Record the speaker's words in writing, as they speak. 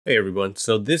Hey everyone,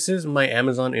 so this is my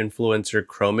Amazon Influencer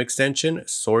Chrome extension,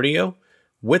 Sortio.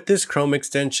 With this Chrome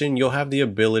extension, you'll have the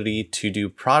ability to do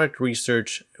product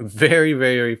research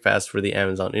very fast for the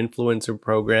Amazon Influencer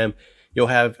program. You'll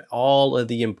have all of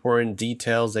the important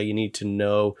details that you need to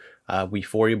know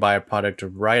before you buy a product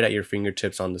right at your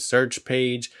fingertips on the search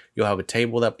page. You'll have a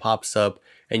table that pops up,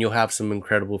 and you'll have some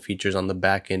incredible features on the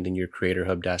back end in your Creator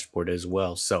Hub dashboard as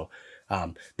well. So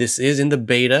this is in the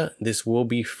beta. This will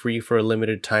be free for a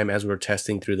limited time as we're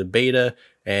testing through the beta.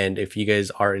 And if you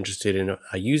guys are interested in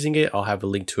using it, I'll have a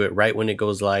link to it right when it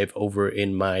goes live over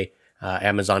in my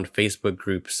Amazon Facebook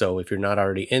group. So if you're not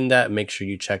already in that, make sure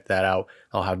you check that out.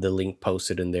 I'll have the link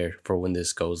posted in there for when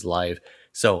this goes live.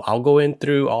 So I'll go in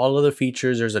through all of the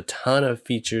features. There's a ton of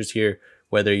features here,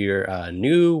 whether you're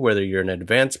new, whether you're an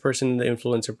advanced person in the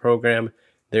influencer program.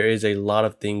 There is a lot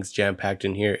of things jam-packed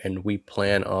in here, and we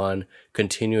plan on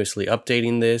continuously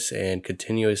updating this and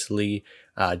continuously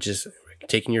just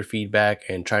taking your feedback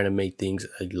and trying to make things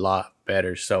a lot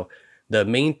better. So the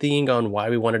main thing on why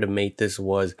we wanted to make this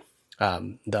was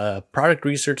the product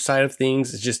research side of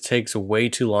things. It just takes way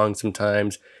too long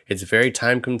sometimes. It's very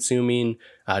time consuming,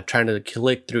 trying to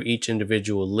click through each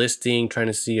individual listing, trying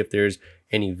to see if there's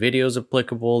any videos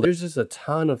applicable. There's just a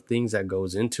ton of things that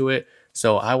goes into it.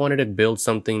 So I wanted to build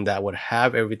something that would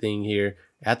have everything here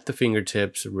at the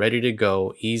fingertips, ready to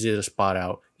go, easy to spot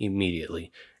out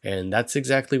immediately. And that's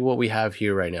exactly what we have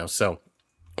here right now. So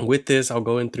with this, I'll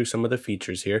go in through some of the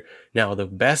features here. Now, the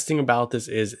best thing about this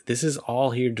is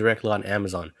all here directly on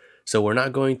Amazon. So we're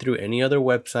not going through any other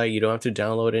website. You don't have to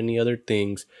download any other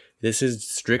things. This is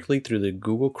strictly through the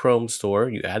Google Chrome store.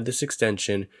 You add this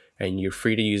extension and you're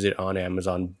free to use it on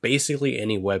Amazon. Basically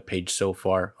any web page so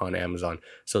far on Amazon.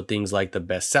 So things like the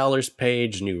best sellers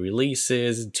page, new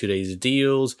releases, today's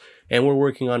deals, and we're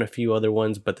working on a few other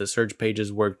ones, but the search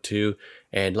pages work too.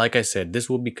 And like I said, this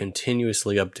will be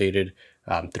continuously updated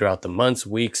throughout the months,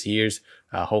 weeks, years.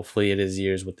 Hopefully it is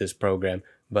years with this program.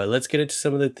 But let's get into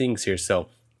some of the things here. So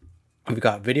we've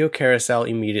got video carousel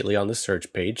immediately on the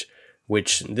search page,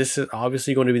 which this is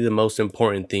obviously going to be the most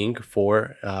important thing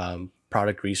for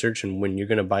product research. And when you're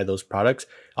going to buy those products,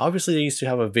 obviously they used to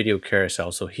have a video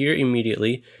carousel. So here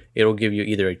immediately, it'll give you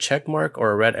either a check mark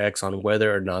or a red X on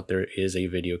whether or not there is a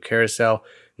video carousel.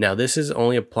 Now, this is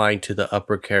only applying to the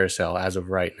upper carousel as of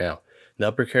right now. The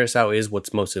upper carousel is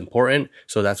what's most important,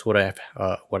 so that's what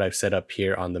I've set up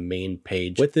here on the main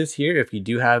page. With this here, if you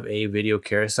do have a video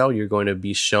carousel, you're going to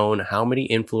be shown how many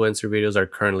influencer videos are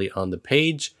currently on the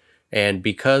page. And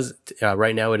because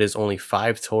right now it is only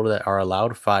 5 total that are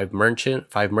allowed, 5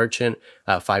 merchant, 5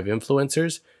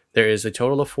 influencers, there is a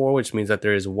total of 4, which means that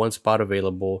there is 1 spot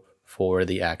available for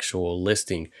the actual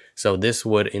listing. So this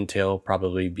would entail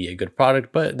probably be a good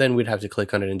product, but then we'd have to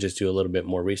click on it and just do a little bit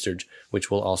more research, which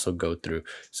we'll also go through.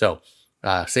 So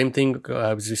same thing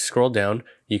as you scroll down,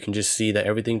 you can just see that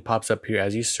everything pops up here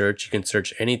as you search. You can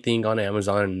search anything on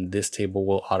Amazon and this table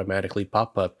will automatically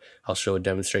pop up. I'll show a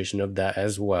demonstration of that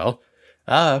as well.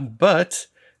 But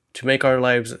to make our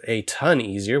lives a ton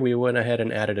easier, we went ahead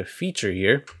and added a feature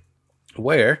here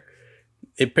where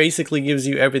it basically gives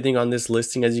you everything on this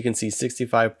listing. As you can see,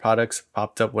 65 products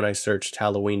popped up when I searched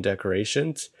Halloween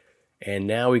decorations. And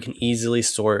now we can easily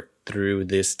sort through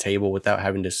this table without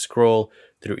having to scroll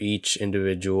through each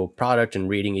individual product and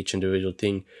reading each individual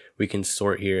thing. We can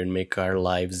sort here and make our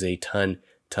lives a ton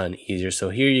easier. So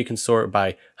here you can sort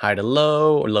by high to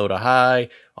low or low to high,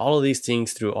 all of these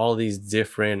things through all of these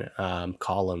different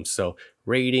columns. So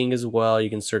rating as well, you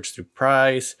can search through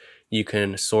price, you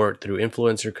can sort through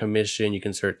influencer commission, you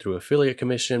can sort through affiliate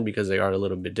commission because they are a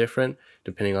little bit different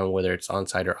depending on whether it's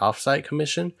on-site or off-site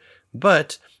commission.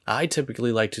 But I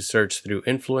typically like to search through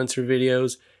influencer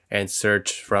videos and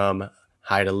search from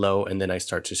high to low, and then I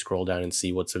start to scroll down and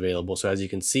see what's available. So as you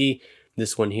can see,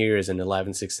 this one here is an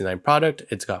 1169 product.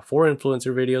 It's got 4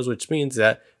 influencer videos, which means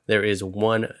that there is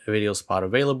 1 video spot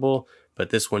available,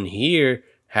 but this one here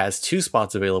has 2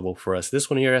 spots available for us. This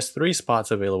one here has 3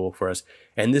 spots available for us.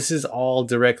 And this is all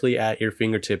directly at your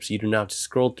fingertips. You do not have to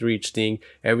scroll through each thing.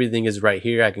 Everything is right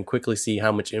here. I can quickly see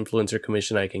how much influencer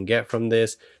commission I can get from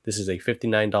this. This is a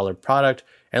 $59 product.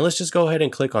 And let's just go ahead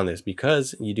and click on this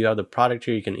because you do have the product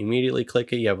here. You can immediately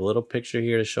click it. You have a little picture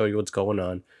here to show you what's going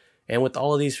on. And with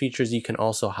all of these features, you can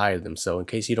also hide them. So in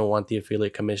case you don't want the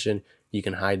affiliate commission, you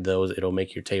can hide those. It'll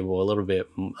make your table a little bit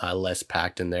less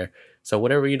packed in there. So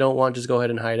whatever you don't want, just go ahead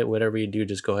and hide it. Whatever you do,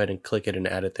 just go ahead and click it and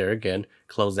add it there again.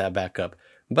 Close that back up.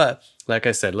 But like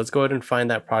I said, let's go ahead and find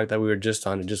that product that we were just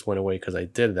on. It just went away because I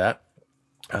did that.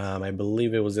 I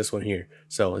believe it was this one here.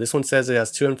 So this one says it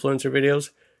has 2 influencer videos,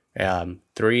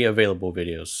 3 available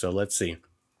videos. So let's see.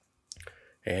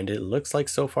 And it looks like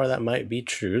so far that might be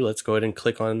true. Let's go ahead and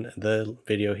click on the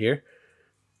video here.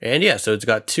 And yeah, so it's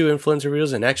got 2 influencer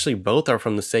videos, and actually both are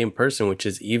from the same person, which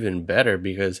is even better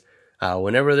because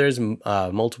whenever there's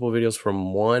multiple videos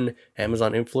from one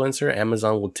Amazon influencer,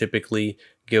 Amazon will typically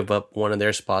give up one of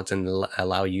their spots and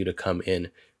allow you to come in.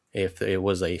 If it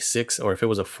was a 6 or if it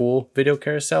was a full video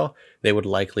carousel, they would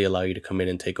likely allow you to come in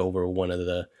and take over one of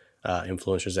the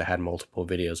influencers that had multiple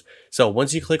videos. So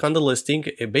once you click on the listing,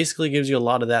 it basically gives you a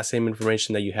lot of that same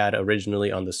information that you had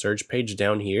originally on the search page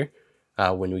down here.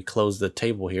 When we close the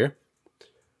table here,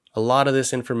 a lot of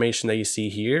this information that you see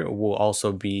here will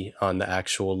also be on the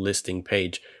actual listing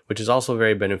page, which is also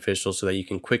very beneficial so that you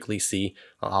can quickly see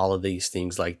all of these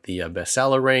things like the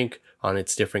bestseller rank on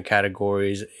its different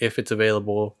categories, if it's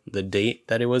available, the date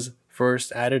that it was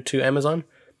first added to Amazon,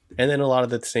 and then a lot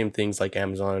of the same things like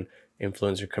Amazon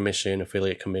influencer commission,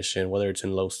 affiliate commission, whether it's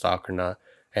in low stock or not.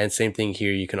 And same thing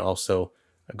here, you can also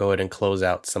go ahead and close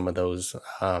out some of those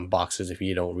boxes if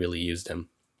you don't really use them.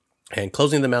 And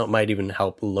closing them out might even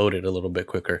help load it a little bit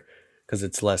quicker because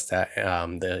it's less that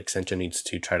the extension needs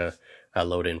to try to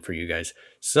load in for you guys.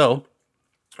 So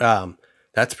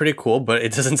that's pretty cool, but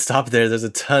it doesn't stop there. There's a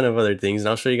ton of other things, and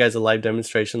I'll show you guys a live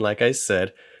demonstration like I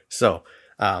said. So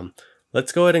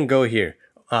let's go ahead and go here.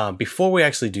 Before we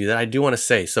actually do that, I do want to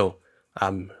say, so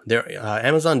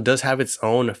Amazon does have its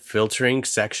own filtering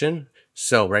section.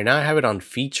 So right now I have it on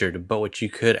featured, but what you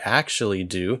could actually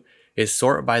do is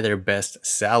sort by their best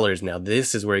sellers. Now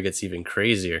this is where it gets even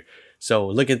crazier. So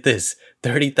look at this,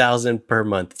 30,000 per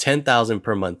month, 10,000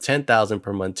 per month, 10,000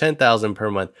 per month, 10,000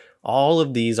 per month. All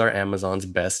of these are Amazon's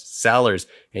best sellers,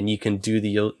 and you can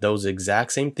do those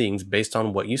exact same things based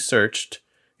on what you searched.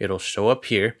 It'll show up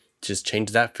here. Just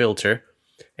change that filter,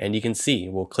 and you can see,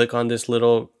 we'll click on this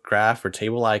little graph or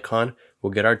table icon.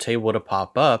 We'll get our table to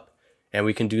pop up, and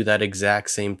we can do that exact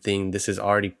same thing. This is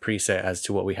already preset as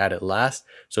to what we had at last,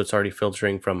 so it's already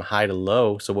filtering from high to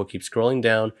low. So we'll keep scrolling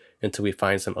down until we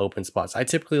find some open spots. I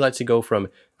typically like to go from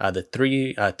the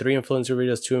three influencer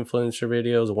videos, 2 influencer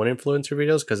videos, 1 influencer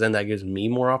videos, because then that gives me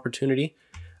more opportunity.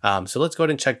 So let's go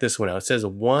ahead and check this one out. It says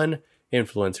 1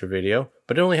 influencer video,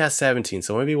 but it only has 17,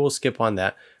 so maybe we'll skip on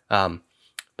that. But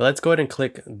let's go ahead and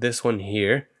click this one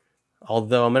here.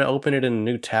 Although I'm going to open it in a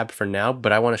new tab for now,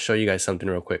 but I want to show you guys something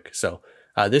real quick. So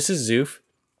this is Zoof.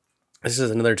 This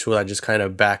is another tool that just kind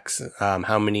of backs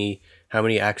how many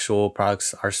actual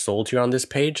products are sold here on this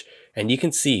page. And you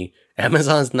can see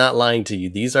Amazon's not lying to you.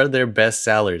 These are their best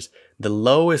sellers. The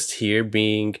lowest here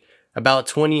being about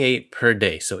 28 per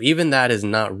day. So even that is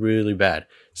not really bad.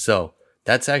 So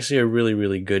that's actually a really,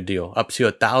 really good deal. Up to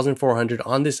 1,400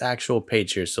 on this actual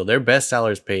page here. So their best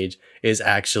sellers page is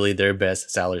actually their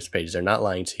best sellers page. They're not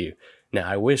lying to you. Now,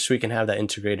 I wish we can have that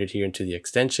integrated here into the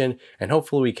extension, and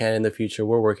hopefully we can in the future.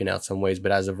 We're working out some ways,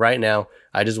 but as of right now,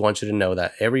 I just want you to know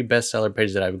that every bestseller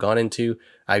page that I've gone into,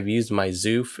 I've used my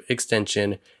Zoof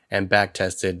extension and back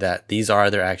tested that these are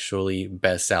their actually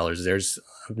best sellers. There's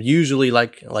usually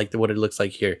like what it looks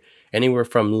like here, anywhere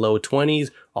from low 20s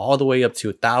all the way up to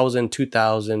 1,000,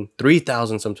 2,000,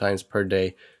 3,000 sometimes per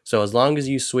day. So as long as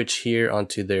you switch here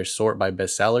onto their sort by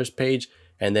bestsellers page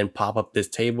and then pop up this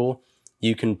table,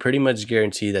 you can pretty much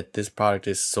guarantee that this product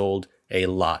is sold a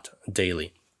lot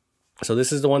daily. So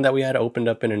this is the one that we had opened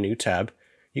up in a new tab.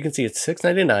 You can see it's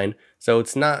 $6.99, so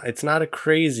it's not a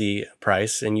crazy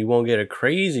price, and you won't get a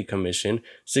crazy commission,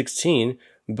 16.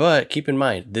 But keep in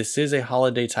mind, this is a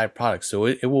holiday type product, so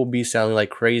it will be selling like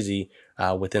crazy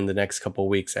within the next couple of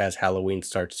weeks as Halloween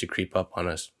starts to creep up on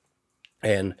us.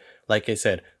 And like I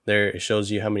said, there it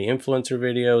shows you how many influencer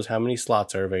videos, how many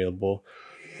slots are available.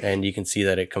 And you can see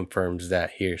that it confirms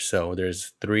that here. So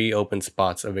there's 3 open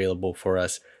spots available for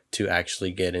us to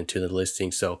actually get into the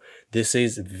listing. So this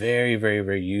is very, very,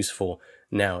 very useful.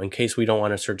 Now, in case we don't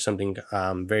want to search something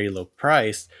very low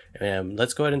priced,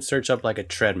 let's go ahead and search up like a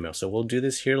treadmill. So we'll do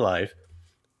this here live.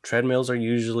 Treadmills are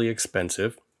usually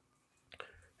expensive.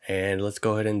 And let's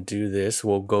go ahead and do this.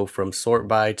 We'll go from sort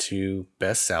by to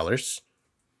best sellers.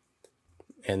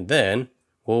 And then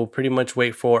we'll pretty much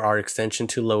wait for our extension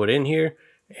to load in here,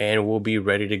 and we'll be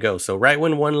ready to go. So right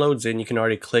when one loads in, you can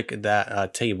already click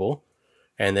that table,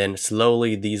 and then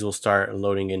slowly these will start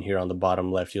loading in here on the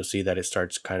bottom left. You'll see that it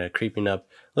starts kind of creeping up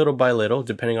little by little.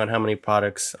 Depending on how many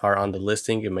products are on the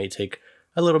listing, it may take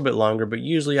a little bit longer, but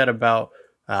usually at about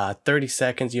 30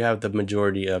 seconds, you have the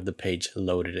majority of the page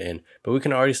loaded in. But we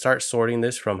can already start sorting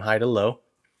this from high to low.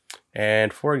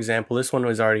 And for example, this one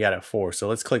was already at 4. So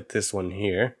let's click this one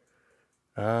here.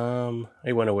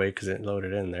 It went away because it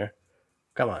loaded in there.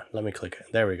 Come on, let me click it.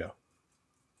 There we go.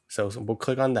 So we'll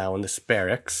click on that one, the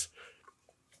SortioX.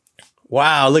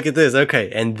 Wow, look at this.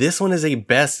 Okay, and this one is a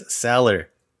bestseller.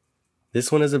 This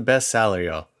one is a bestseller,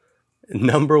 y'all.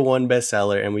 #1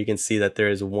 bestseller, and we can see that there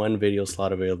is one video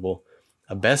slot available.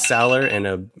 A bestseller in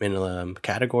a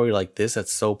category like this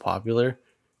that's so popular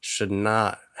should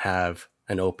not have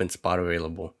an open spot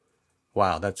available.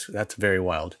 Wow, that's very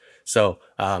wild. So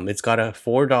it's got a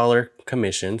 $4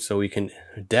 commission, so we can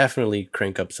definitely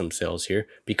crank up some sales here.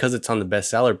 Because it's on the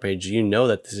bestseller page, you know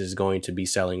that this is going to be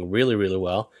selling really, really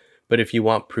well. But if you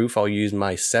want proof, I'll use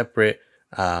my separate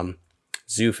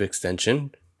Zoof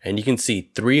extension, and you can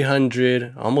see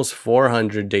 300, almost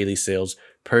 400 daily sales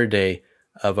per day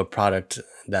of a product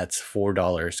that's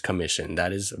 $4 commission.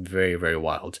 That is very, very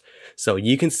wild. So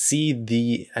you can see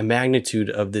the magnitude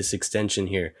of this extension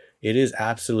here. It is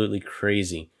absolutely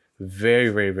crazy. Very,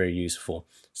 very, very useful.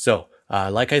 So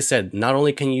like I said, not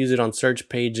only can you use it on search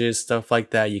pages, stuff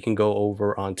like that, you can go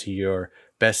over onto your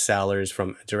best sellers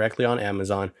from directly on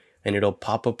Amazon, and it'll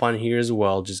pop up on here as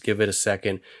well. Just give it a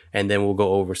second, and then we'll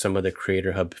go over some of the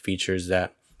Creator Hub features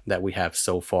that we have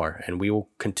so far, and we will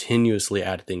continuously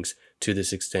add things to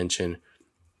this extension.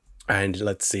 And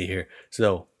let's see here.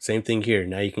 So same thing here.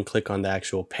 Now you can click on the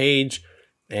actual page,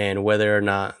 and whether or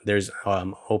not there's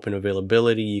open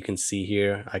availability, you can see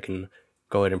here. I can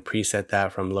go ahead and preset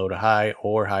that from low to high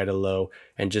or high to low,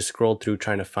 and just scroll through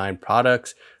trying to find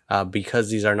products. Because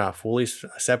these are not fully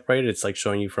separated, it's like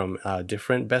showing you from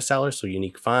different bestsellers. So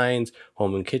unique finds,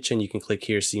 home and kitchen, you can click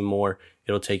here, see more.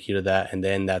 It'll take you to that, and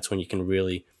then that's when you can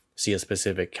really see a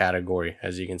specific category,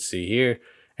 as you can see here.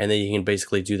 And then you can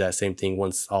basically do that same thing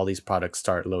once all these products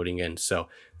start loading in. So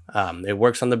it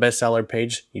works on the bestseller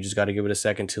page. You just got to give it a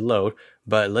second to load.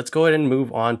 But let's go ahead and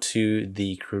move on to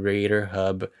the Creator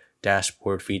Hub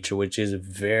dashboard feature, which is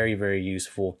very, very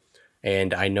useful.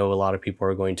 And I know a lot of people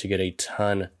are going to get a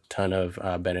ton of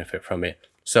benefit from it.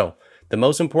 So the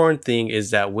most important thing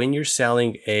is that when you're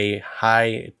selling a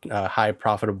high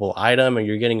profitable item, and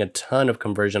you're getting a ton of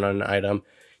conversion on an item,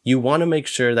 you want to make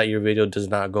sure that your video does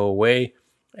not go away.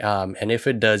 And if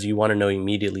it does, you want to know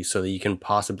immediately so that you can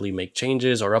possibly make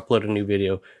changes or upload a new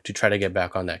video to try to get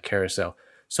back on that carousel.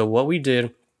 So what we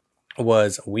did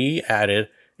was we added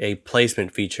a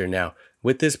placement feature. Now,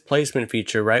 with this placement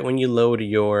feature, right when you load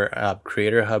your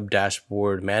Creator Hub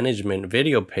dashboard management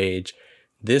video page,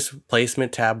 this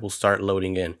placement tab will start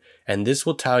loading in, and this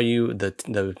will tell you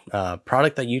the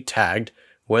product that you tagged,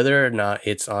 whether or not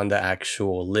it's on the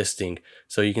actual listing.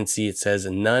 So you can see it says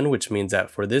none, which means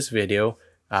that for this video,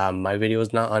 my video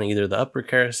is not on either the upper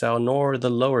carousel nor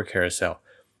the lower carousel.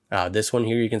 This one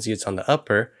here, you can see it's on the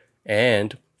upper,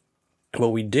 and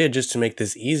what we did just to make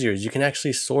this easier is you can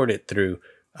actually sort it through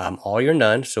all your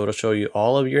none. So it'll show you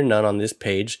all of your none on this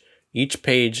page. Each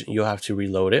page you'll have to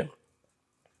reload it.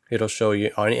 It'll show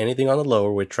you on anything on the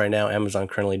lower, which right now Amazon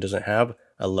currently doesn't have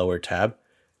a lower tab,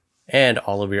 and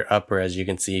all of your upper, as you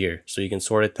can see here. So you can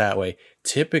sort it that way.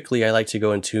 Typically I like to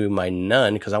go into my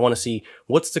none because I want to see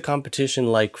what's the competition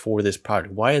like for this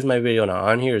product. Why is my video not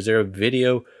on here? Is there a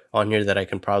video on here that I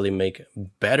can probably make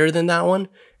better than that one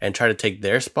and try to take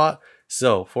their spot?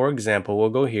 So for example, we'll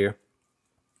go here.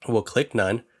 We'll click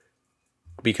none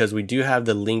because we do have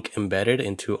the link embedded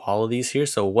into all of these here.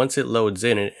 So once it loads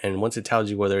in and once it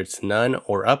tells you whether it's none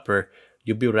or upper,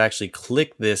 you'll be able to actually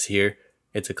click this here.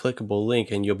 It's a clickable link,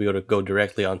 and you'll be able to go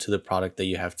directly onto the product that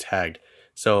you have tagged.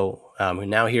 So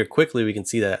now here quickly we can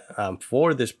see that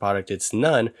for this product it's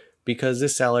none because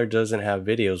this seller doesn't have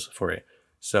videos for it.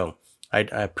 So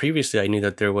previously I knew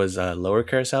that there was a lower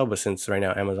carousel, but since right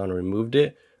now Amazon removed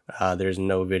it, there's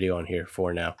no video on here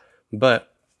for now. But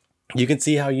you can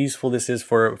see how useful this is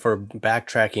for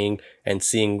backtracking and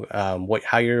seeing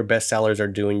how your best sellers are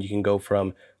doing. You can go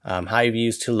from high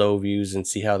views to low views and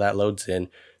see how that loads in.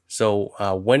 So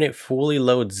when it fully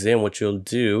loads in, what you'll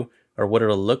do, or what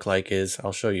it'll look like is,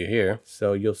 I'll show you here.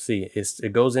 So you'll see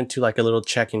it goes into like a little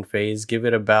checking phase. Give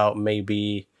it about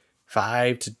maybe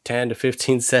 5 to 10 to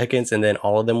 15 seconds, and then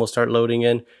all of them will start loading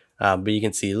in. But you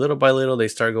can see little by little, they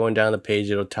start going down the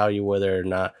page. It'll tell you whether or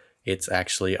not it's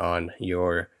actually on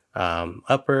your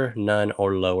upper, none,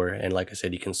 or lower. And like I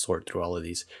said, you can sort through all of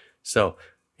these. So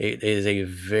it is a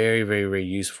very, very, very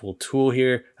useful tool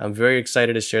here. I'm very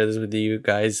excited to share this with you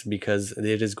guys because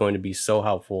it is going to be so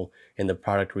helpful in the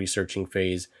product researching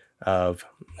phase of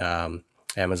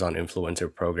Amazon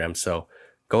Influencer Program. So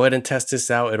go ahead and test this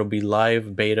out. It'll be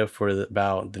live beta for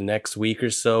about the next week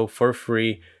or so for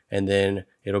free, and then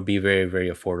it'll be very, very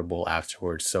affordable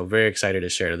afterwards. So very excited to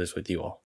share this with you all.